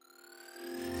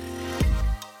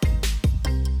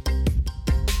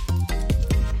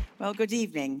Well, good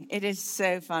evening. It is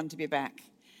so fun to be back.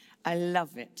 I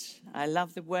love it. I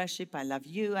love the worship. I love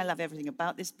you. I love everything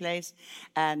about this place.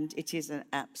 And it is an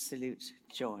absolute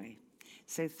joy.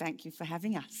 So thank you for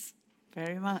having us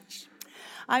very much.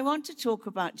 I want to talk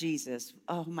about Jesus.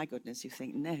 Oh, my goodness, you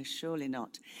think, no, surely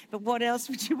not. But what else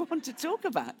would you want to talk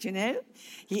about, you know?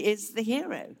 He is the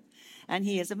hero, and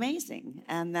he is amazing.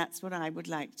 And that's what I would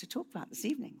like to talk about this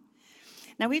evening.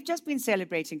 Now, we've just been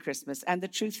celebrating Christmas, and the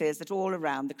truth is that all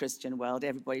around the Christian world,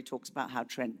 everybody talks about how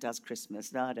Trent does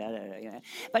Christmas, you know.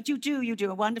 But you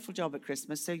do a wonderful job at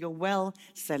Christmas, so you're well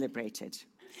celebrated.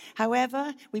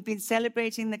 However, we've been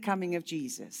celebrating the coming of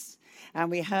Jesus, and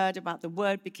we heard about the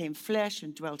Word became flesh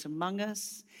and dwelt among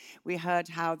us. We heard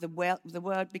how the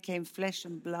Word became flesh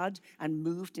and blood and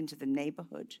moved into the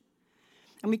neighborhood.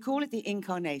 And we call it the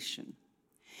Incarnation.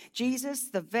 Jesus,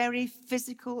 the very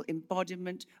physical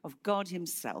embodiment of God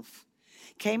himself,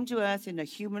 came to earth in a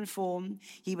human form.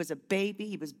 He was a baby.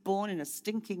 He was born in a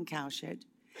stinking cowshed,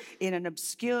 in an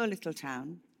obscure little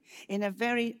town, in a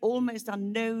very almost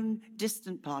unknown,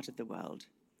 distant part of the world.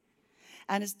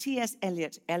 And as T.S.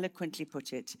 Eliot eloquently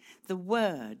put it, the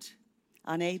Word,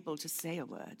 unable to say a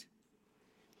word.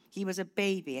 He was a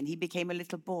baby, and he became a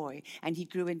little boy, and he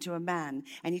grew into a man,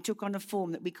 and he took on a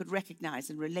form that we could recognize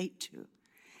and relate to.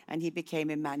 And he became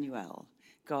Emmanuel,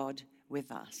 God with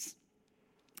us.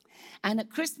 And at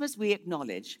Christmas, we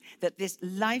acknowledge that this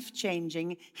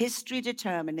life-changing,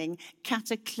 history-determining,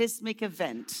 cataclysmic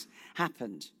event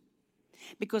happened.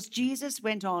 Because Jesus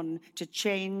went on to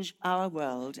change our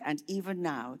world, and even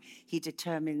now, he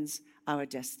determines our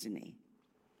destiny.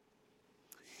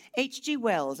 H.G.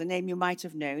 Wells, a name you might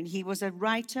have known, he was a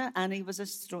writer and he was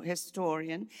a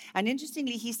historian. And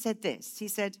interestingly, he said this. He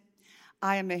said,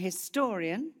 "I am a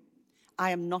historian. I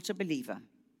am not a believer.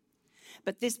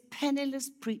 But this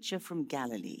penniless preacher from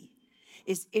Galilee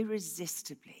is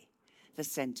irresistibly the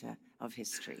center of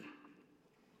history."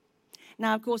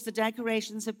 Now, of course, the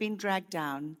decorations have been dragged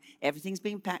down. Everything's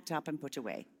been packed up and put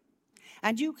away.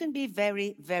 And you can be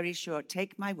very, very sure,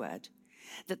 take my word,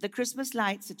 that the Christmas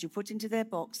lights that you put into their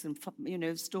box and,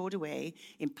 stored away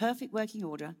in perfect working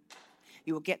order,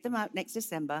 you will get them out next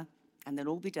December and they'll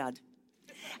all be dud.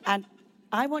 And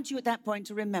I want you at that point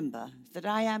to remember that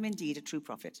I am indeed a true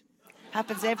prophet.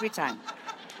 Happens every time.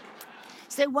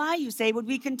 So why, you say, would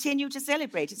we continue to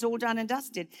celebrate? It's all done and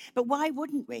dusted. But why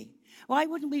wouldn't we? Why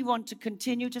wouldn't we want to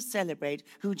continue to celebrate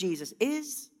who Jesus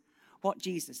is, what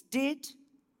Jesus did,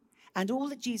 and all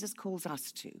that Jesus calls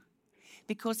us to?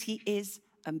 Because he is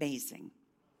amazing.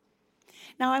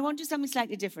 Now, I want to do something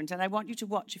slightly different, and I want you to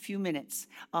watch a few minutes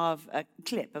of a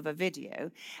clip of a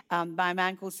video by a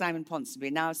man called Simon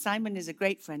Ponsonby. Now, Simon is a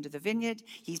great friend of the Vineyard.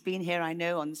 He's been here, I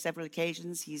know, on several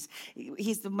occasions. He's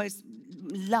the most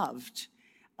loved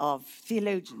of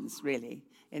theologians, really,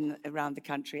 around the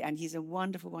country, and he's a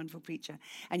wonderful, wonderful preacher.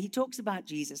 And he talks about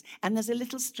Jesus, and there's a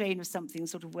little strain of something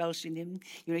sort of Welsh in him.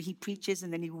 You know, he preaches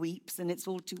and then he weeps, and it's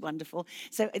all too wonderful.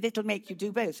 So it'll make you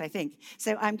do both, I think.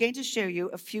 So I'm going to show you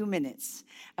a few minutes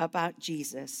about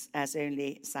Jesus as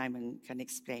only Simon can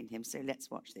explain him. So let's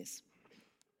watch this.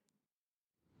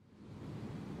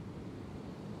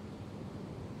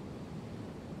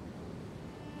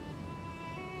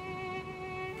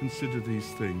 Consider these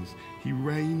things. He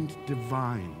reigned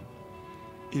divine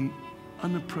in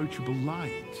unapproachable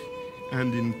light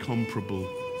and incomparable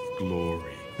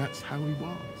glory. That's how he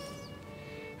was.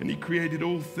 And he created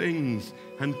all things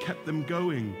and kept them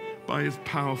going by his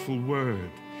powerful word.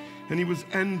 And he was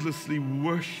endlessly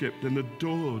worshipped and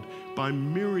adored by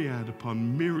myriad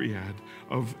upon myriad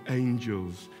of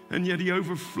angels. And yet he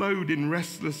overflowed in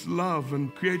restless love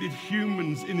and created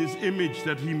humans in his image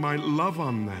that he might love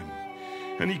on them.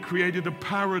 And he created a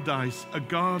paradise, a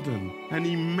garden, and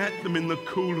he met them in the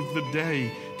cool of the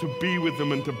day to be with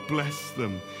them and to bless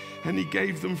them. And he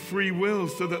gave them free will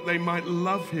so that they might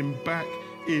love him back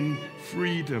in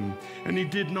freedom. And he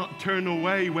did not turn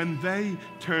away when they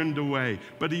turned away,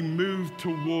 but he moved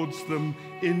towards them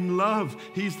in love.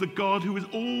 He's the God who is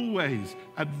always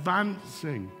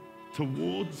advancing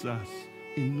towards us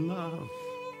in love.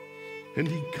 And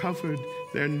he covered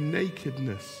their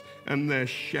nakedness and their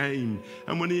shame.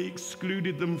 And when he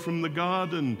excluded them from the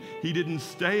garden, he didn't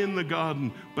stay in the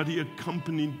garden, but he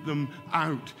accompanied them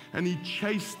out. And he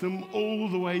chased them all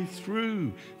the way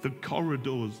through the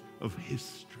corridors of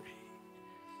history.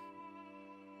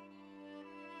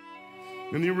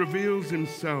 And he reveals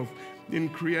himself in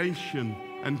creation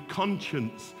and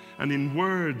conscience and in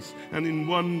words and in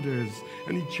wonders.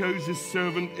 And he chose his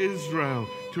servant Israel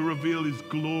to reveal his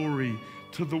glory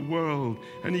to the world,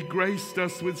 and he graced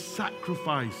us with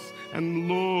sacrifice and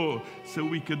law so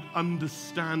we could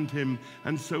understand him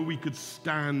and so we could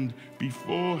stand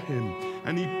before him.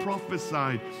 And he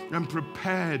prophesied and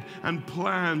prepared and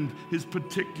planned his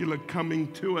particular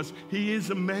coming to us. He is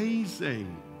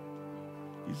amazing.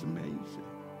 He's amazing.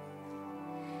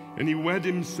 And he wed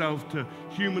himself to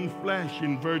human flesh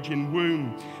in virgin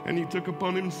womb, and he took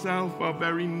upon himself our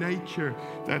very nature,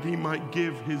 that he might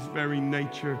give his very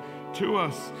nature to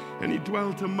us. And he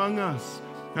dwelt among us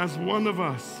as one of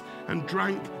us, and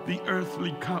drank the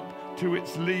earthly cup to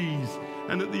its lees.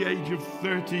 And at the age of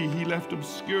 30, he left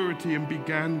obscurity and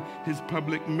began his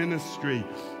public ministry.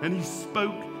 And he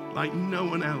spoke like no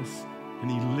one else, and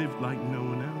he lived like no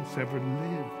one else ever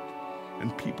lived.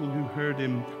 And people who heard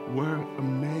him were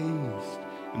amazed,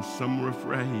 and some were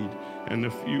afraid, and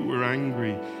a few were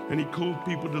angry. And he called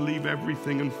people to leave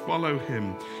everything and follow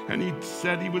him. And he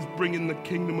said he was bringing the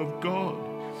kingdom of God.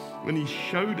 And he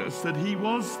showed us that he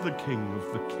was the king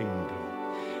of the kingdom.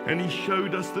 And he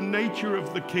showed us the nature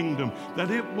of the kingdom,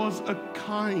 that it was a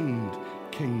kind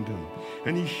kingdom.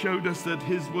 And he showed us that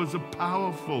his was a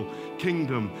powerful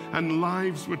kingdom, and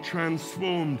lives were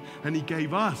transformed. And he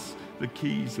gave us the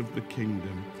keys of the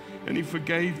kingdom. And he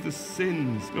forgave the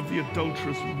sins of the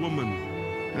adulterous woman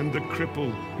and the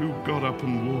cripple who got up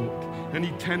and walked. And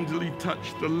he tenderly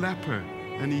touched the leper,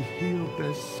 and he healed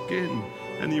their skin,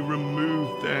 and he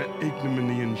removed their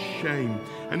ignominy and shame.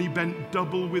 And he bent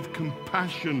double with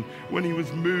compassion when he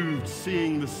was moved,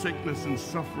 seeing the sickness and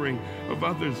suffering of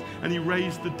others. And he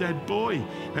raised the dead boy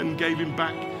and gave him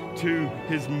back to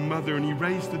his mother. And he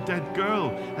raised the dead girl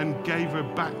and gave her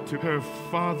back to her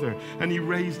father. And he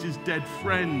raised his dead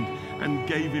friend and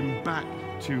gave him back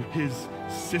to his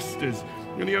sisters.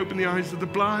 And he opened the eyes of the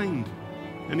blind,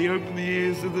 and he opened the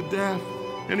ears of the deaf,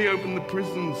 and he opened the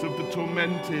prisons of the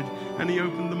tormented, and he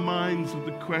opened the minds of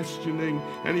the questioning,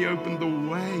 and he opened the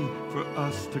way for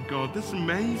us to God. This is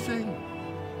amazing.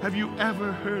 Have you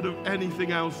ever heard of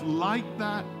anything else like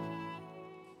that?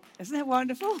 Isn't that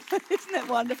wonderful? Isn't that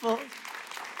wonderful?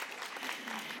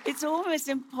 It's almost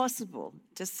impossible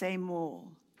to say more,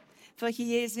 for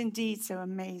he is indeed so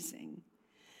amazing.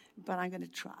 But I'm going to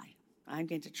try. I'm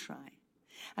going to try.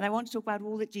 And I want to talk about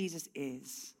all that Jesus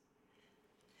is.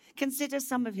 Consider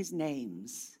some of his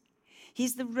names.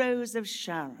 He's the Rose of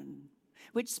Sharon,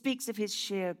 which speaks of his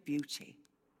sheer beauty.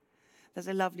 There's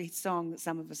a lovely song that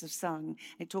some of us have sung.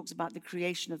 It talks about the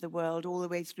creation of the world all the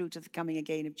way through to the coming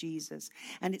again of Jesus.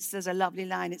 And it says a lovely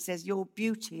line. It says, your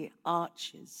beauty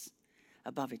arches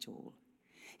above it all.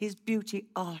 His beauty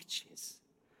arches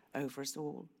over us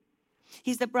all.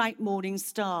 He's the bright morning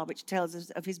star, which tells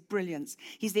us of his brilliance.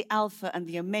 He's the Alpha and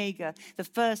the Omega, the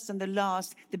first and the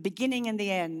last, the beginning and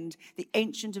the end, the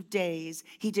Ancient of Days.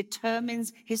 He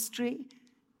determines history,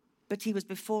 but he was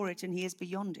before it and he is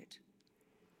beyond it.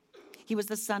 He was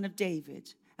the son of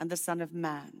David and the son of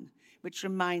man, which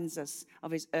reminds us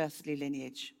of his earthly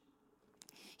lineage.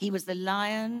 He was the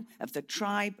Lion of the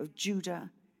tribe of Judah.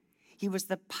 He was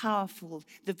the powerful,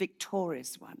 the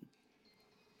victorious one.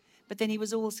 But then he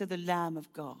was also the Lamb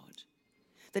of God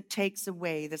that takes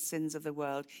away the sins of the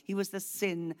world. He was the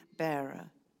sin bearer.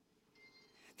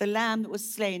 The Lamb that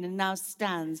was slain and now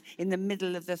stands in the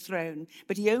middle of the throne.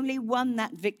 But he only won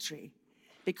that victory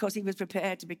because he was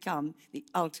prepared to become the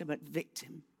ultimate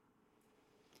victim.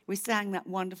 We sang that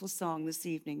wonderful song this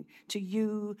evening, To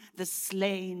You, the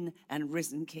Slain and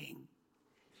Risen King.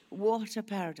 What a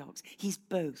paradox. He's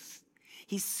both.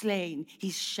 He's slain,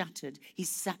 he's shattered, he's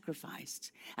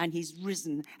sacrificed, and he's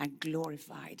risen and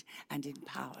glorified and in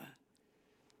power.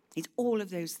 He's all of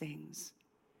those things.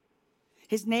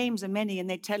 His names are many and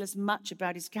they tell us much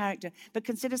about his character, but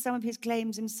consider some of his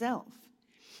claims himself.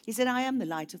 He said, I am the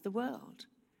light of the world.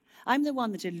 I'm the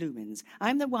one that illumines.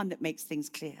 I'm the one that makes things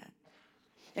clear.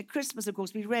 At Christmas, of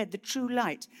course, we read the true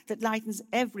light that lightens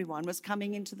everyone was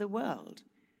coming into the world.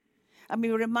 And we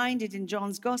were reminded in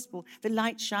John's Gospel, the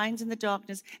light shines in the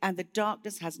darkness, and the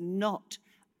darkness has not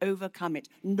overcome it,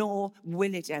 nor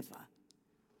will it ever.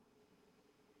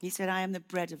 He said, I am the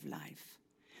bread of life.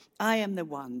 I am the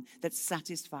one that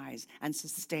satisfies and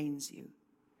sustains you.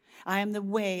 I am the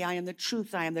way, I am the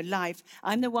truth, I am the life.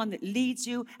 I'm the one that leads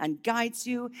you and guides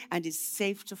you and is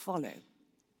safe to follow.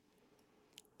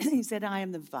 He said, I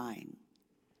am the vine.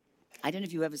 I don't know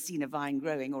if you've ever seen a vine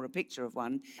growing or a picture of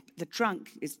one. The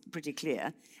trunk is pretty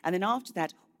clear. And then after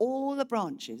that, all the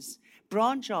branches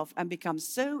branch off and become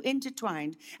so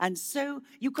intertwined. And so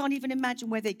you can't even imagine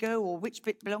where they go or which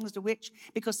bit belongs to which,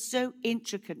 because so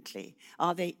intricately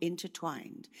are they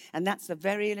intertwined. And that's the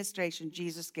very illustration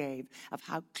Jesus gave of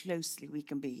how closely we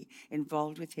can be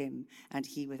involved with him and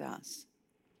he with us.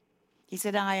 He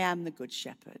said, I am the good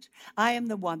shepherd. I am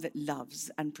the one that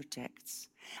loves and protects.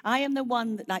 I am the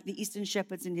one that, like the Eastern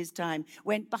shepherds in his time,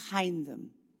 went behind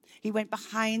them. He went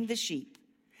behind the sheep,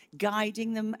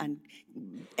 guiding them and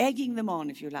egging them on,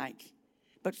 if you like,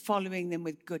 but following them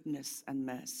with goodness and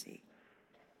mercy.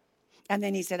 And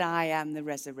then he said, I am the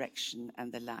resurrection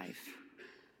and the life.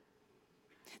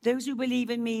 Those who believe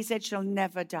in me, he said, shall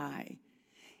never die.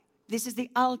 This is the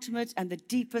ultimate and the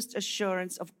deepest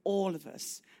assurance of all of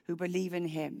us who believe in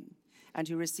him and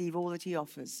who receive all that he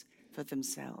offers for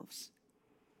themselves.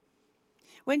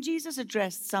 When Jesus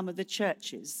addressed some of the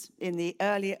churches in the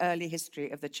early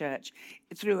history of the church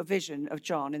through a vision of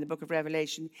John in the book of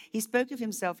Revelation, he spoke of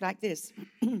himself like this.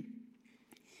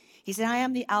 He said, I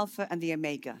am the Alpha and the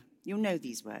Omega. You'll know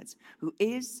these words. Who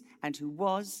is and who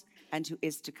was and who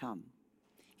is to come.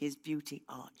 His beauty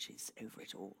arches over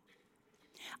it all.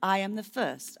 I am the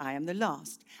first, I am the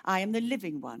last, I am the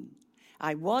living one.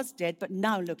 I was dead, but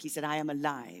now look, he said, I am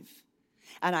alive,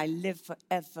 and I live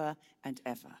forever and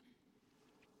ever.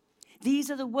 These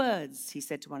are the words, he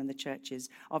said to one of the churches,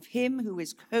 of him who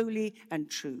is holy and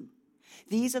true.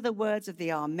 These are the words of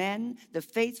the Amen, the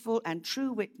faithful and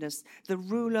true witness, the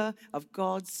ruler of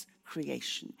God's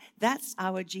creation. That's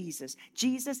our Jesus.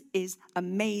 Jesus is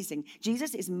amazing.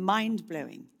 Jesus is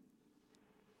mind-blowing.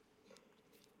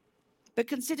 But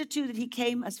consider, too, that he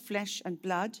came as flesh and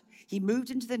blood. He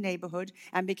moved into the neighborhood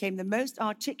and became the most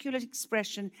articulate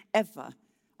expression ever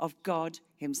of God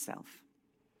himself.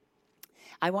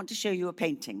 I want to show you a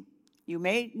painting. You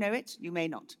may know it, you may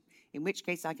not, in which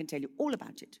case I can tell you all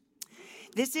about it.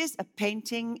 This is a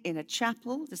painting in a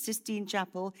chapel, the Sistine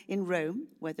Chapel in Rome,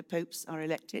 where the popes are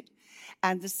elected.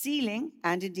 And the ceiling,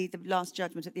 and indeed the Last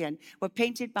Judgment at the end, were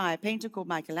painted by a painter called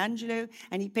Michelangelo,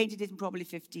 and he painted it in probably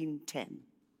 1510.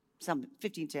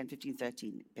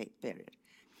 1513 period.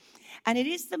 And it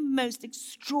is the most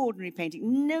extraordinary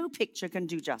painting. No picture can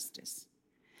do justice.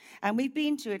 And we've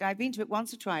been to it. I've been to it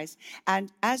once or twice.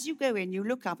 And as you go in, you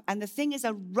look up, and the thing is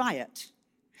a riot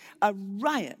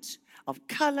of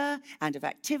color and of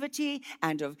activity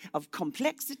and of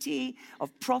complexity,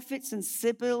 of prophets and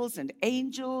sibyls and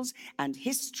angels and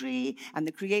history and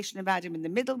the creation of Adam in the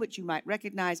middle, which you might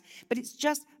recognize. But it's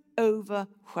just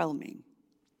overwhelming.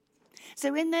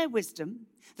 So in their wisdom,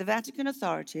 the Vatican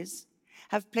authorities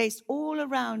have placed all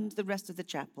around the rest of the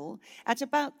chapel, at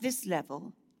about this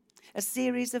level, a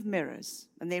series of mirrors,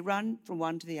 and they run from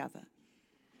one to the other.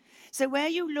 So where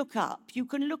you look up, you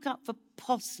can look up for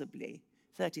possibly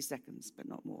 30 seconds, but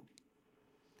not more.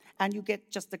 And you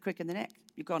get just the crick in the neck.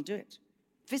 You can't do it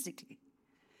physically.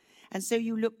 And so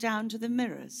you look down to the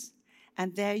mirrors,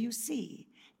 and there you see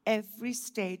every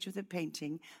stage of the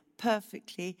painting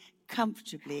perfectly,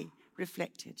 comfortably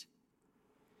reflected.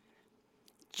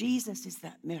 Jesus is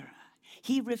that mirror.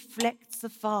 He reflects the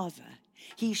Father.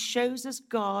 He shows us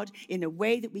God in a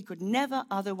way that we could never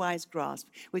otherwise grasp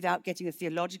without getting a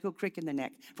theological crick in the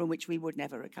neck from which we would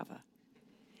never recover.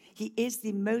 He is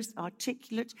the most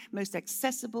articulate, most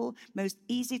accessible, most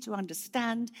easy to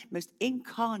understand, most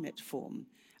incarnate form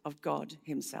of God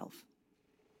himself.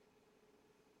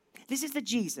 This is the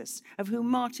Jesus of whom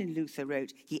Martin Luther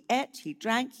wrote, he ate, he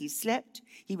drank, he slept,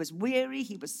 he was weary,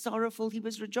 he was sorrowful, he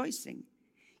was rejoicing.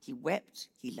 He wept,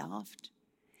 he laughed.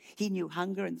 He knew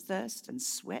hunger and thirst and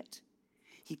sweat.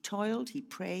 He toiled, he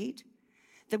prayed.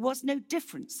 There was no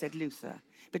difference, said Luther,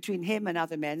 between him and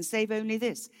other men, save only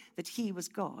this, that he was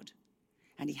God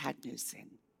and he had no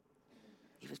sin.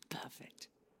 He was perfect.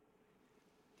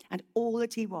 And all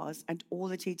that he was and all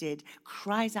that he did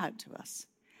cries out to us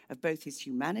of both his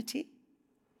humanity,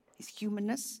 his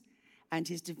humanness, and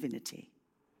his divinity.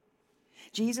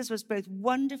 Jesus was both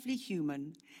wonderfully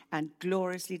human and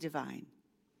gloriously divine.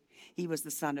 He was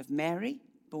the son of Mary,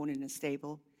 born in a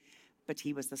stable, but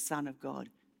he was the Son of God,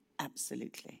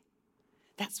 absolutely.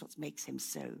 That's what makes him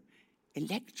so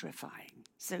electrifying,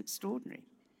 so extraordinary.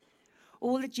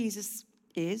 All that Jesus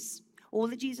is, all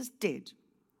that Jesus did.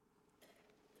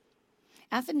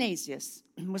 Athanasius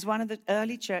was one of the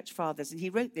early church fathers, and he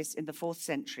wrote this in the 4th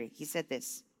century. He said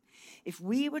this, if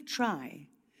we would try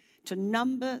to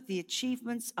number the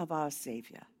achievements of our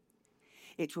Savior,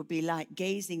 it would be like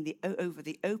gazing over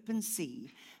the open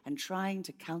sea and trying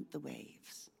to count the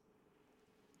waves.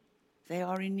 They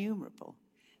are innumerable.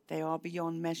 They are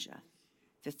beyond measure,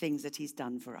 the things that he's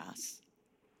done for us.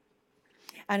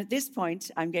 And at this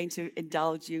point, I'm going to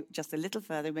indulge you just a little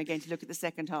further. We're going to look at the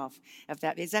second half of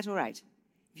that. Is that all right?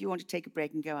 If you want to take a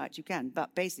break and go out, you can.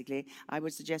 But basically, I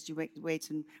would suggest you wait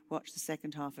and watch the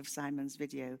second half of Simon's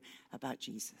video about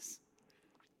Jesus.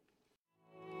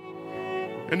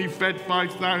 And he fed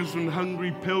 5,000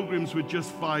 hungry pilgrims with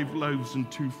just 5 loaves and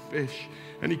 2 fish.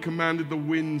 And he commanded the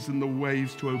winds and the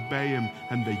waves to obey him,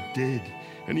 and they did.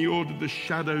 And he ordered the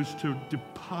shadows to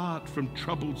depart from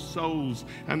troubled souls,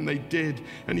 and they did.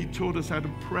 And he taught us how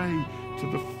to pray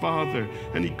to the Father,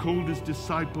 and he called his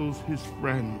disciples his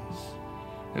friends.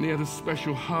 And he had a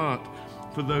special heart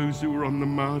for those who were on the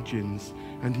margins,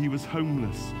 and he was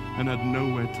homeless and had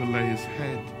nowhere to lay his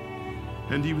head.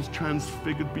 And he was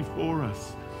transfigured before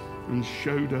us and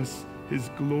showed us his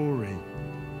glory.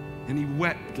 And he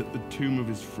wept at the tomb of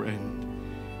his friend.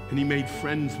 And he made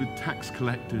friends with tax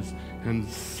collectors and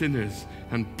sinners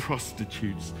and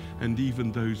prostitutes and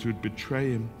even those who would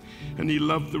betray him. And he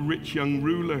loved the rich young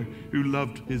ruler who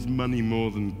loved his money more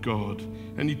than God.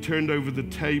 And he turned over the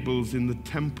tables in the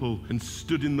temple and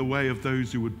stood in the way of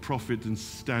those who would profit and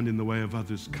stand in the way of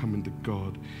others coming to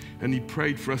God. And he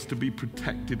prayed for us to be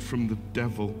protected from the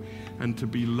devil and to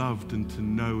be loved and to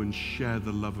know and share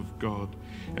the love of God.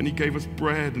 And he gave us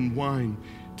bread and wine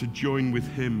to join with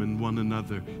him and one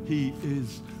another. He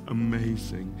is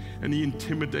amazing. And he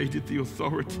intimidated the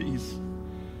authorities,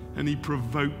 and he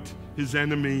provoked his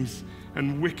enemies,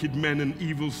 and wicked men and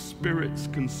evil spirits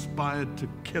conspired to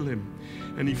kill him.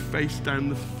 And he faced down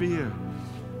the fear,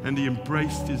 and he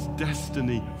embraced his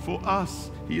destiny for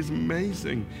us. He is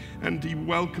amazing. And he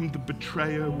welcomed the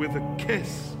betrayer with a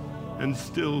kiss and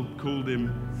still called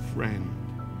him friend.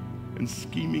 And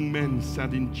scheming men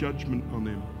sat in judgment on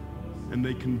him, and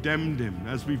they condemned him,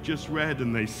 as we've just read,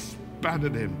 and they spat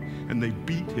at him, and they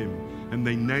beat him, and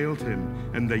they nailed him,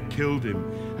 and they killed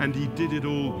him. And he did it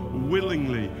all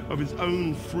willingly, of his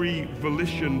own free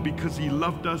volition, because he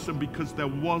loved us and because there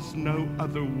was no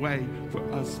other way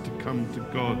for us to come to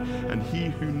God. And he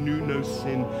who knew no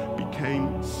sin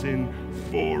became sin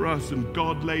for us, and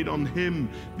God laid on him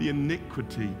the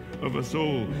iniquity of us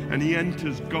all. And he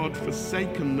enters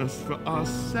God-forsakenness for our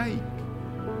sake.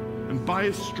 And by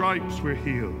his stripes we're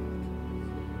healed.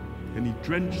 And he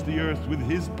drenched the earth with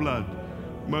his blood.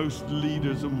 Most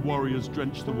leaders and warriors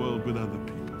drench the world with other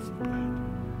people's blood.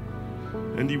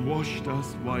 And he washed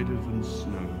us whiter than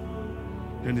snow.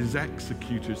 And his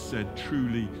executors said,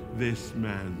 truly this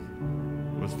man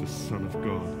was the Son of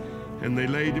God. And they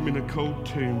laid him in a cold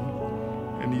tomb,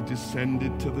 and he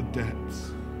descended to the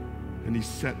depths, and he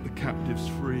set the captives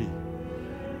free,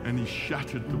 and he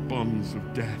shattered the bonds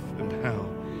of death and hell.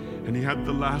 And he had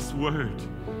the last word,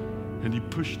 and he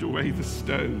pushed away the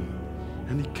stone,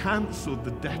 and he canceled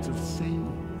the debt of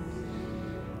sin.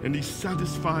 And he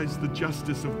satisfies the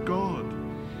justice of God,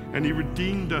 and he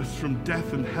redeemed us from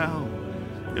death and hell,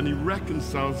 and he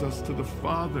reconciles us to the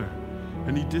Father,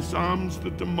 and he disarms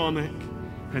the demonic,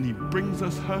 and he brings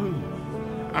us home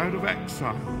out of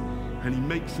exile, and he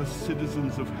makes us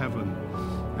citizens of heaven.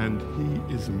 And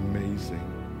he is amazing.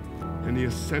 And he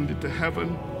ascended to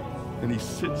heaven, and he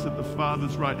sits at the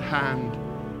Father's right hand,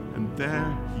 and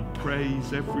there he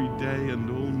prays every day and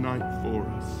all night for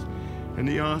us. And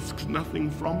he asks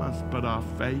nothing from us but our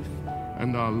faith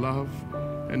and our love,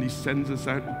 and he sends us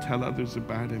out to tell others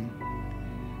about him.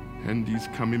 And he's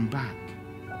coming back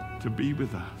to be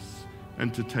with us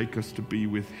and to take us to be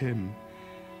with him.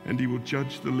 And he will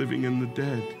judge the living and the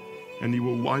dead, and he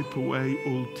will wipe away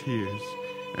all tears,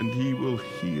 and he will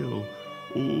heal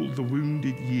all the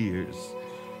wounded years,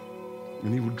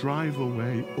 and he will drive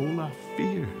away all our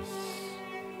fears.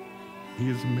 He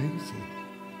is amazing.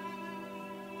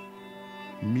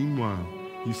 Meanwhile,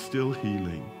 he's still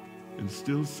healing and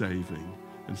still saving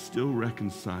and still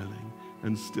reconciling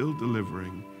and still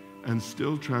delivering and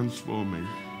still transforming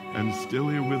and still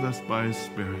here with us by his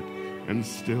Spirit and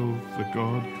still the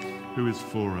God who is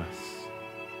for us.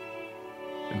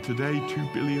 And today 2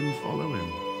 billion follow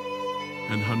him,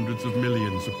 and hundreds of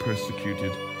millions are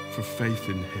persecuted for faith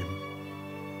in him.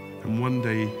 And one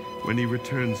day, when he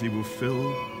returns, he will fill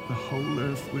the whole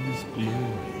earth with his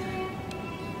glory.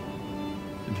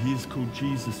 And he is called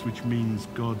Jesus, which means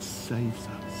God saves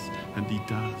us, and he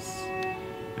does.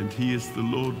 And he is the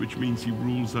Lord, which means he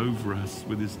rules over us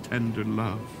with his tender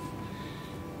love.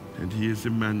 And he is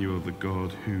Emmanuel, the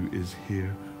God who is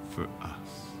here for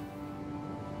us.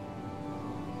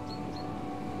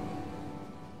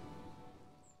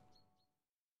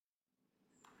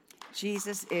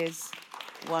 Jesus is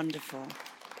wonderful.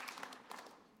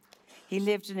 He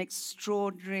lived an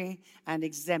extraordinary and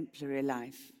exemplary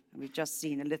life. And we've just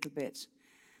seen a little bit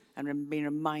and been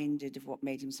reminded of what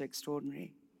made him so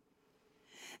extraordinary.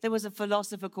 There was a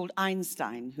philosopher called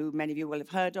Einstein, who many of you will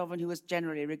have heard of and who was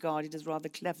generally regarded as rather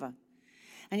clever.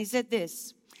 And he said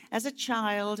this: as a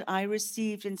child, I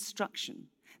received instruction,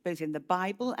 both in the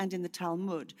Bible and in the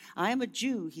Talmud. I am a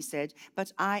Jew, he said,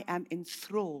 but I am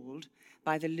enthralled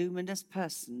by the luminous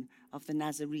person of the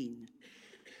Nazarene.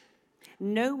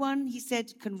 No one, he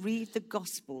said, can read the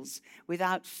Gospels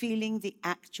without feeling the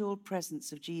actual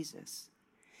presence of Jesus.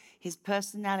 His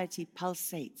personality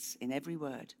pulsates in every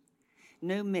word.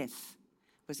 No myth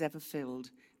was ever filled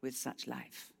with such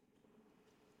life.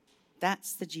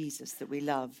 That's the Jesus that we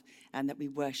love and that we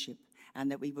worship and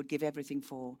that we would give everything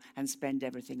for and spend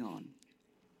everything on.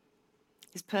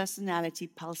 His personality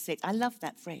pulsates. I love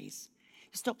that phrase.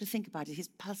 You stop to think about it. His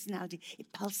personality,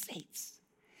 it pulsates.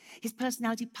 His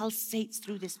personality pulsates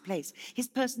through this place. His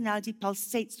personality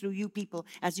pulsates through you people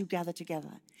as you gather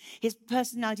together. His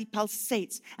personality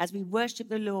pulsates as we worship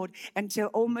the Lord until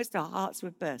almost our hearts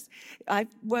would burst.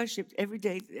 I've worshipped every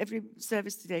day, every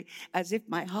service today, as if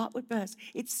my heart would burst.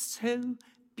 It's so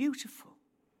beautiful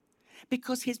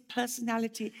because his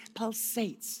personality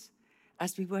pulsates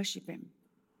as we worship him.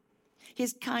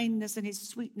 His kindness and his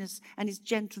sweetness and his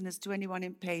gentleness to anyone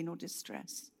in pain or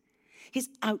distress. His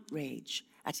outrage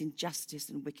at injustice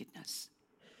and wickedness.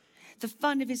 The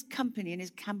fun of his company and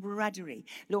his camaraderie.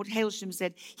 Lord Hailsham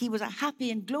said he was a happy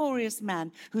and glorious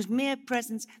man whose mere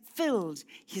presence filled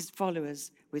his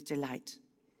followers with delight.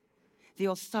 The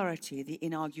authority, the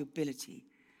inarguability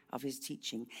of his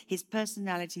teaching. His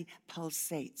personality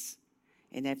pulsates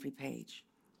in every page.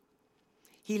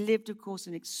 He lived, of course,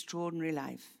 an extraordinary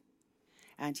life,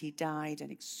 and he died an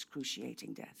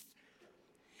excruciating death.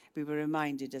 We were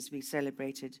reminded as we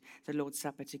celebrated the Lord's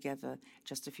Supper together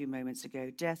just a few moments ago,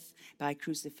 death by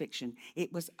crucifixion.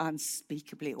 It was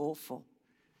unspeakably awful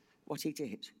what he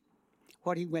did,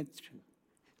 what he went through.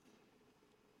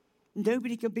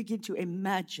 Nobody can begin to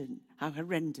imagine how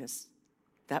horrendous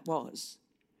that was.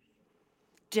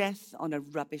 Death on a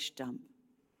rubbish dump.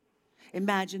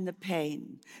 Imagine the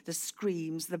pain, the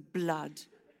screams, the blood,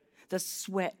 the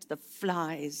sweat, the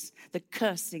flies, the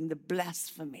cursing, the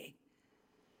blasphemy.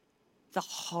 The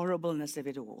horribleness of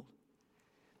it all.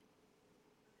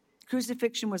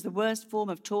 Crucifixion was the worst form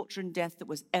of torture and death that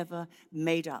was ever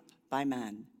made up by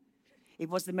man. It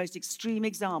was the most extreme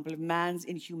example of man's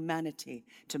inhumanity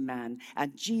to man.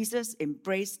 And Jesus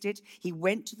embraced it. He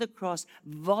went to the cross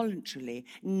voluntarily,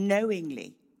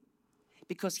 knowingly,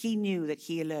 because he knew that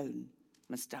he alone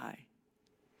must die.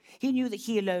 He knew that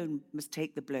he alone must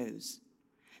take the blows,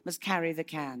 must carry the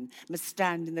can, must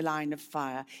stand in the line of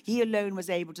fire. He alone was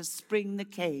able to spring the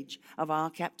cage of our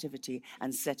captivity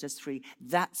and set us free.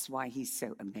 That's why he's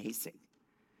so amazing.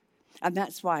 And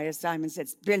that's why, as Simon said,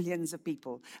 billions of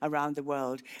people around the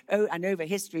world, and over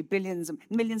history, billions and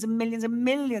millions and millions and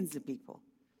millions of people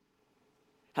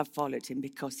have followed him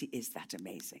because he is that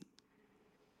amazing.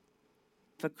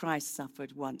 For Christ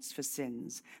suffered once for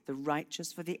sins, the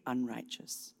righteous for the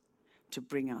unrighteous, to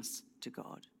bring us to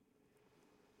God.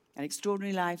 An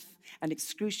extraordinary life, an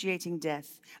excruciating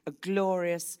death, a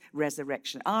glorious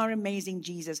resurrection. Our amazing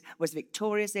Jesus was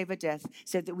victorious over death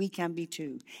so that we can be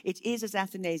too. It is, as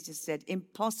Athanasius said,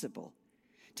 impossible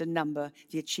to number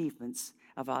the achievements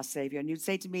of our Savior. And you'd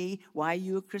say to me, why are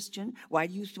you a Christian? Why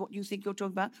do you what you think you're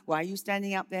talking about? Why are you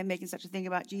standing up there making such a thing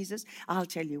about Jesus? I'll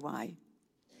tell you why.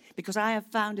 Because I have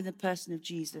found in the person of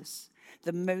Jesus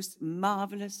the most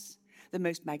marvelous, the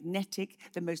most magnetic,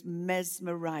 the most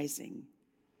mesmerizing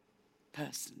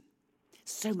person.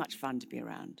 So much fun to be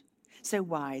around. So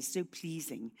wise, so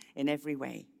pleasing in every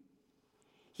way.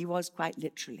 He was quite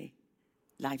literally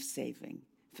life-saving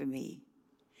for me.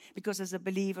 Because as a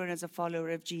believer and as a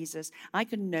follower of Jesus, I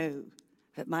can know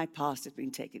that my past has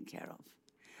been taken care of.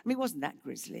 I mean, it wasn't that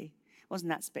grisly. It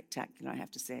wasn't that spectacular, I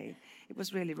have to say. It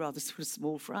was really rather sort of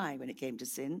small fry when it came to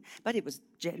sin, but it was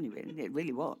genuine. It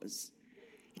really was.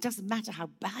 It doesn't matter how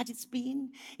bad it's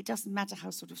been. It doesn't matter how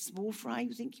sort of small fry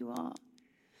you think you are.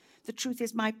 The truth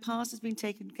is my past has been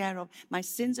taken care of. My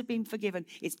sins have been forgiven.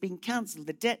 It's been cancelled.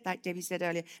 The debt, like Debbie said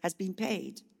earlier, has been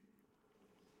paid.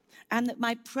 And that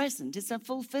my present is a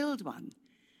fulfilled one.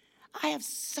 I have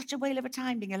such a whale of a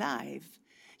time being alive.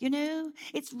 You know,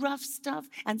 it's rough stuff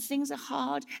and things are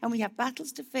hard and we have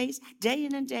battles to face day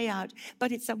in and day out.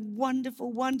 But it's a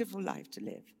wonderful, wonderful life to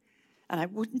live. And I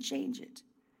wouldn't change it.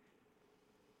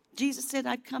 Jesus said,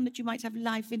 I've come that you might have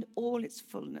life in all its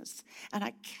fullness. And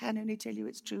I can only tell you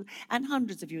it's true. And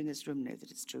hundreds of you in this room know that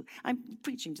it's true. I'm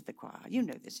preaching to the choir. You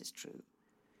know this is true.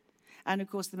 And of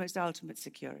course, the most ultimate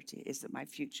security is that my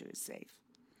future is safe.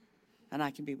 And I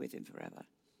can be with him forever.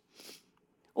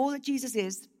 All that Jesus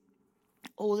is,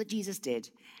 all that Jesus did,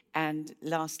 and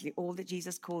lastly, all that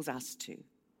Jesus calls us to.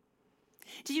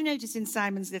 Did you notice in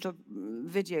Simon's little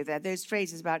video there, those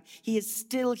phrases about he is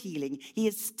still healing, he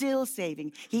is still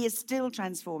saving, he is still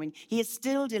transforming, he is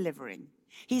still delivering.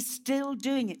 He's still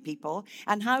doing it, people.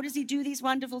 And how does he do these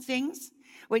wonderful things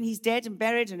when he's dead and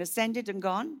buried and ascended and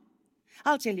gone?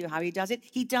 I'll tell you how he does it.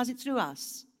 He does it through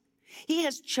us. He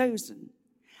has chosen,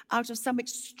 out of some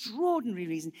extraordinary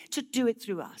reason, to do it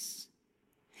through us.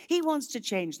 He wants to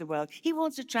change the world. He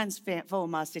wants to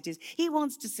transform our cities. He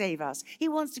wants to save us. He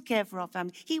wants to care for our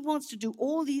family. He wants to do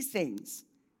all these things.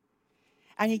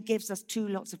 And he gives us 2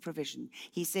 lots of provision.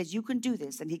 He says, you can do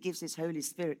this, and he gives his Holy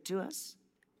Spirit to us.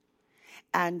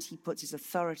 And he puts his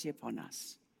authority upon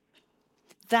us.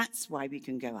 That's why we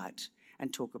can go out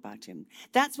and talk about him.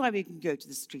 That's why we can go to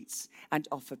the streets and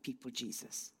offer people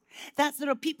Jesus. There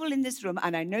are people in this room,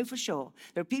 and I know for sure,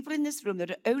 there are people in this room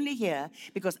that are only here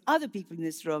because other people in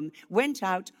this room went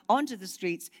out onto the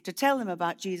streets to tell them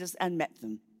about Jesus and met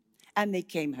them. And they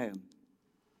came home.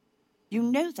 You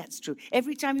know that's true.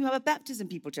 Every time you have a baptism,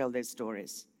 people tell those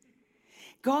stories.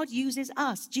 God uses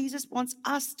us. Jesus wants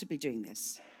us to be doing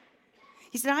this.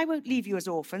 He said, I won't leave you as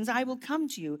orphans. I will come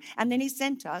to you. And then he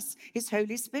sent us his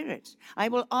Holy Spirit. I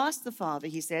will ask the Father,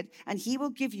 he said, and he will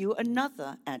give you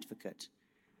another advocate,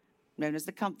 known as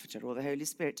the Comforter or the Holy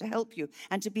Spirit, to help you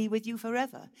and to be with you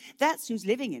forever. That's who's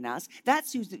living in us.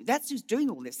 That's who's doing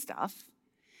all this stuff.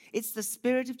 It's the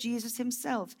Spirit of Jesus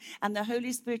himself. And the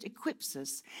Holy Spirit equips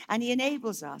us, and he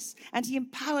enables us, and he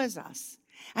empowers us,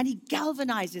 and he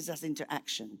galvanizes us into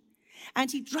action.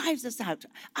 And he drives us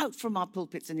out from our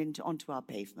pulpits and onto our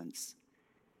pavements.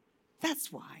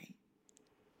 That's why.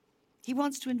 He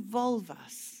wants to involve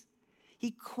us. He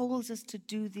calls us to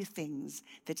do the things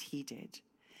that he did.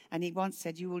 And he once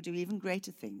said, you will do even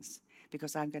greater things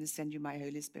because I'm going to send you my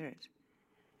Holy Spirit.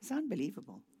 It's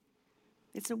unbelievable.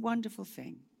 It's a wonderful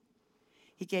thing.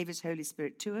 He gave his Holy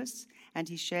Spirit to us, and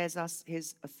he shares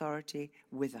his authority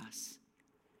with us.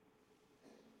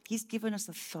 He's given us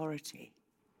authority.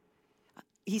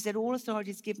 He said, all authority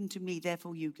is given to me,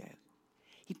 therefore you go.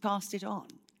 He passed it on.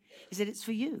 He said, it's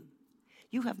for you.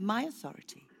 You have my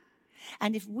authority.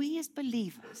 And if we as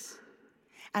believers,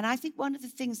 and I think one of the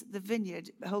things that the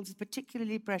Vineyard holds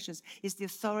particularly precious is the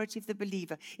authority of the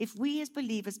believer. If we as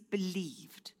believers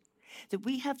believed that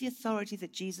we have the authority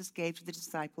that Jesus gave to the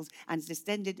disciples and has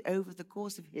extended over the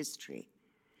course of history,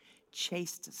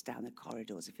 chased us down the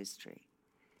corridors of history.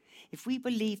 If we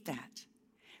believed that,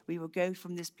 we will go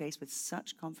from this place with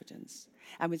such confidence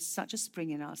and with such a spring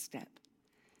in our step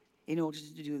in order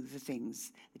to do the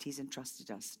things that he's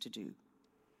entrusted us to do.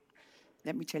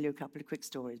 Let me tell you a couple of quick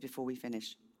stories before we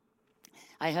finish.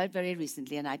 I heard very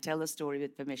recently, and I tell the story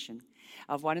with permission,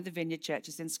 of one of the Vineyard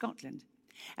churches in Scotland.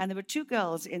 And there were 2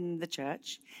 girls in the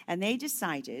church, and they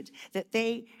decided that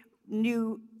they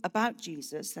knew about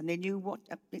Jesus, and they knew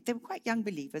they were quite young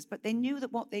believers, but they knew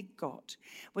that what they got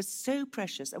was so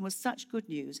precious and was such good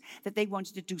news that they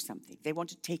wanted to do something. They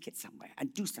wanted to take it somewhere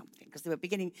and do something because they were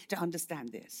beginning to understand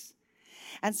this.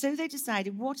 And so they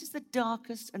decided, what is the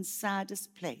darkest and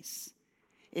saddest place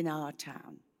in our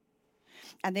town?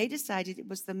 And they decided it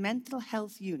was the mental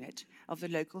health unit of the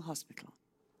local hospital.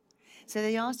 So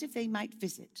they asked if they might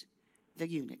visit the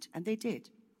unit, and they did.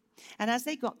 And as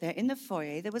they got there, in the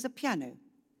foyer, there was a piano.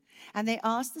 And they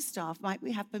asked the staff, might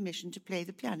we have permission to play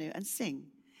the piano and sing?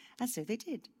 And so they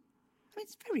did. I mean,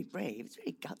 it's very brave, it's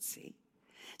very gutsy.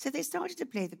 So they started to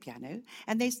play the piano,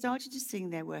 and they started to sing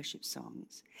their worship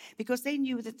songs, because they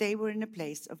knew that they were in a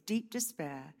place of deep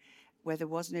despair where there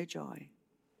was no joy.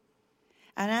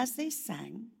 And as they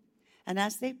sang, and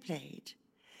as they played,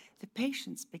 the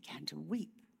patients began to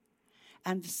weep,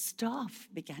 and the staff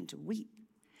began to weep.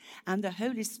 And the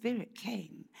Holy Spirit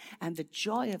came, and the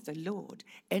joy of the Lord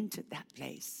entered that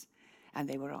place. And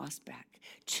they were asked back.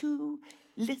 2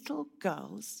 little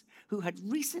girls who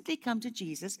had recently come to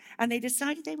Jesus, and they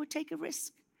decided they would take a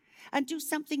risk and do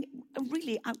something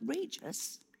really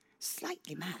outrageous,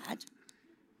 slightly mad.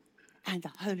 And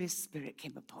the Holy Spirit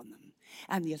came upon them,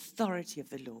 and the authority of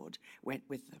the Lord went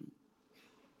with them.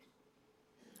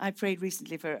 I prayed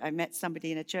recently I met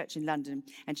somebody in a church in London,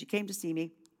 and she came to see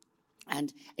me.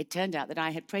 And it turned out that I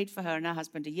had prayed for her and her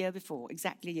husband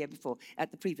exactly a year before,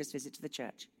 at the previous visit to the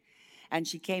church. And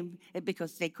she came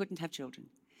because they couldn't have children.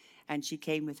 And she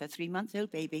came with her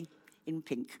 3-month-old baby in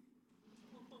pink.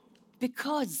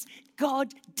 Because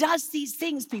God does these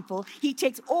things, people. He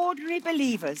takes ordinary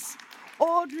believers,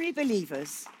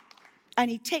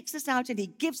 and he takes us out and he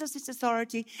gives us his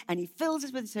authority and he fills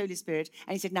us with his Holy Spirit.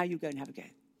 And he said, now you go and have a go.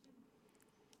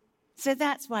 So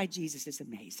that's why Jesus is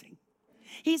amazing.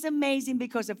 He's amazing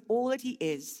because of all that he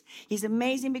is. He's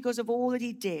amazing because of all that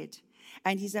he did.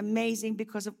 And he's amazing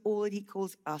because of all that he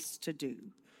calls us to do.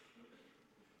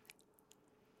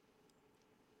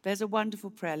 There's a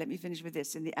wonderful prayer. Let me finish with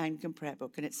this in the Anglican prayer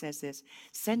book. And it says this: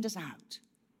 send us out.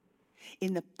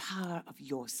 in the power of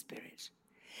your Spirit,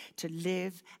 to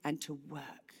live and to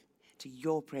work to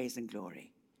your praise and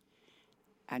glory.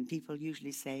 And people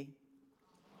usually say,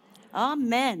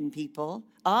 Amen, people.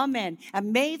 Amen.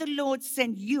 And may the Lord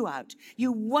send you out,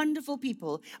 you wonderful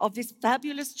people of this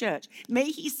fabulous church. May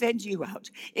he send you out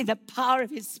in the power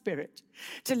of his Spirit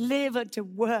to live and to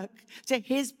work to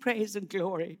his praise and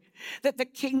glory, that the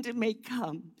kingdom may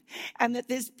come and that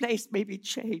this place may be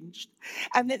changed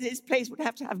and that this place would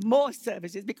have to have more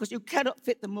services because you cannot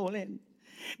fit them all in.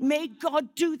 May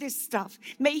God do this stuff.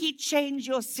 May he change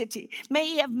your city. May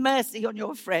he have mercy on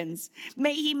your friends.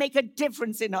 May he make a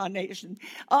difference in our nation.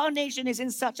 Our nation is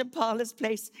in such a parlous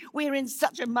place. We're in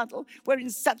such a muddle. We're in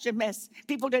such a mess.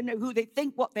 People don't know who they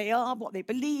think, what they are, what they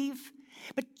believe.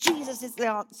 But Jesus is the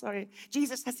answer.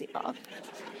 Jesus has the answer.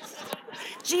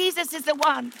 Jesus is the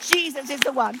one. Jesus is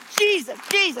the one. Jesus,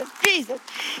 Jesus, Jesus.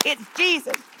 It's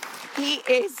Jesus. He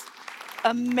is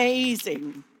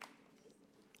amazing.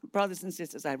 Brothers and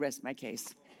sisters, I rest my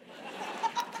case.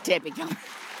 Debbie, come.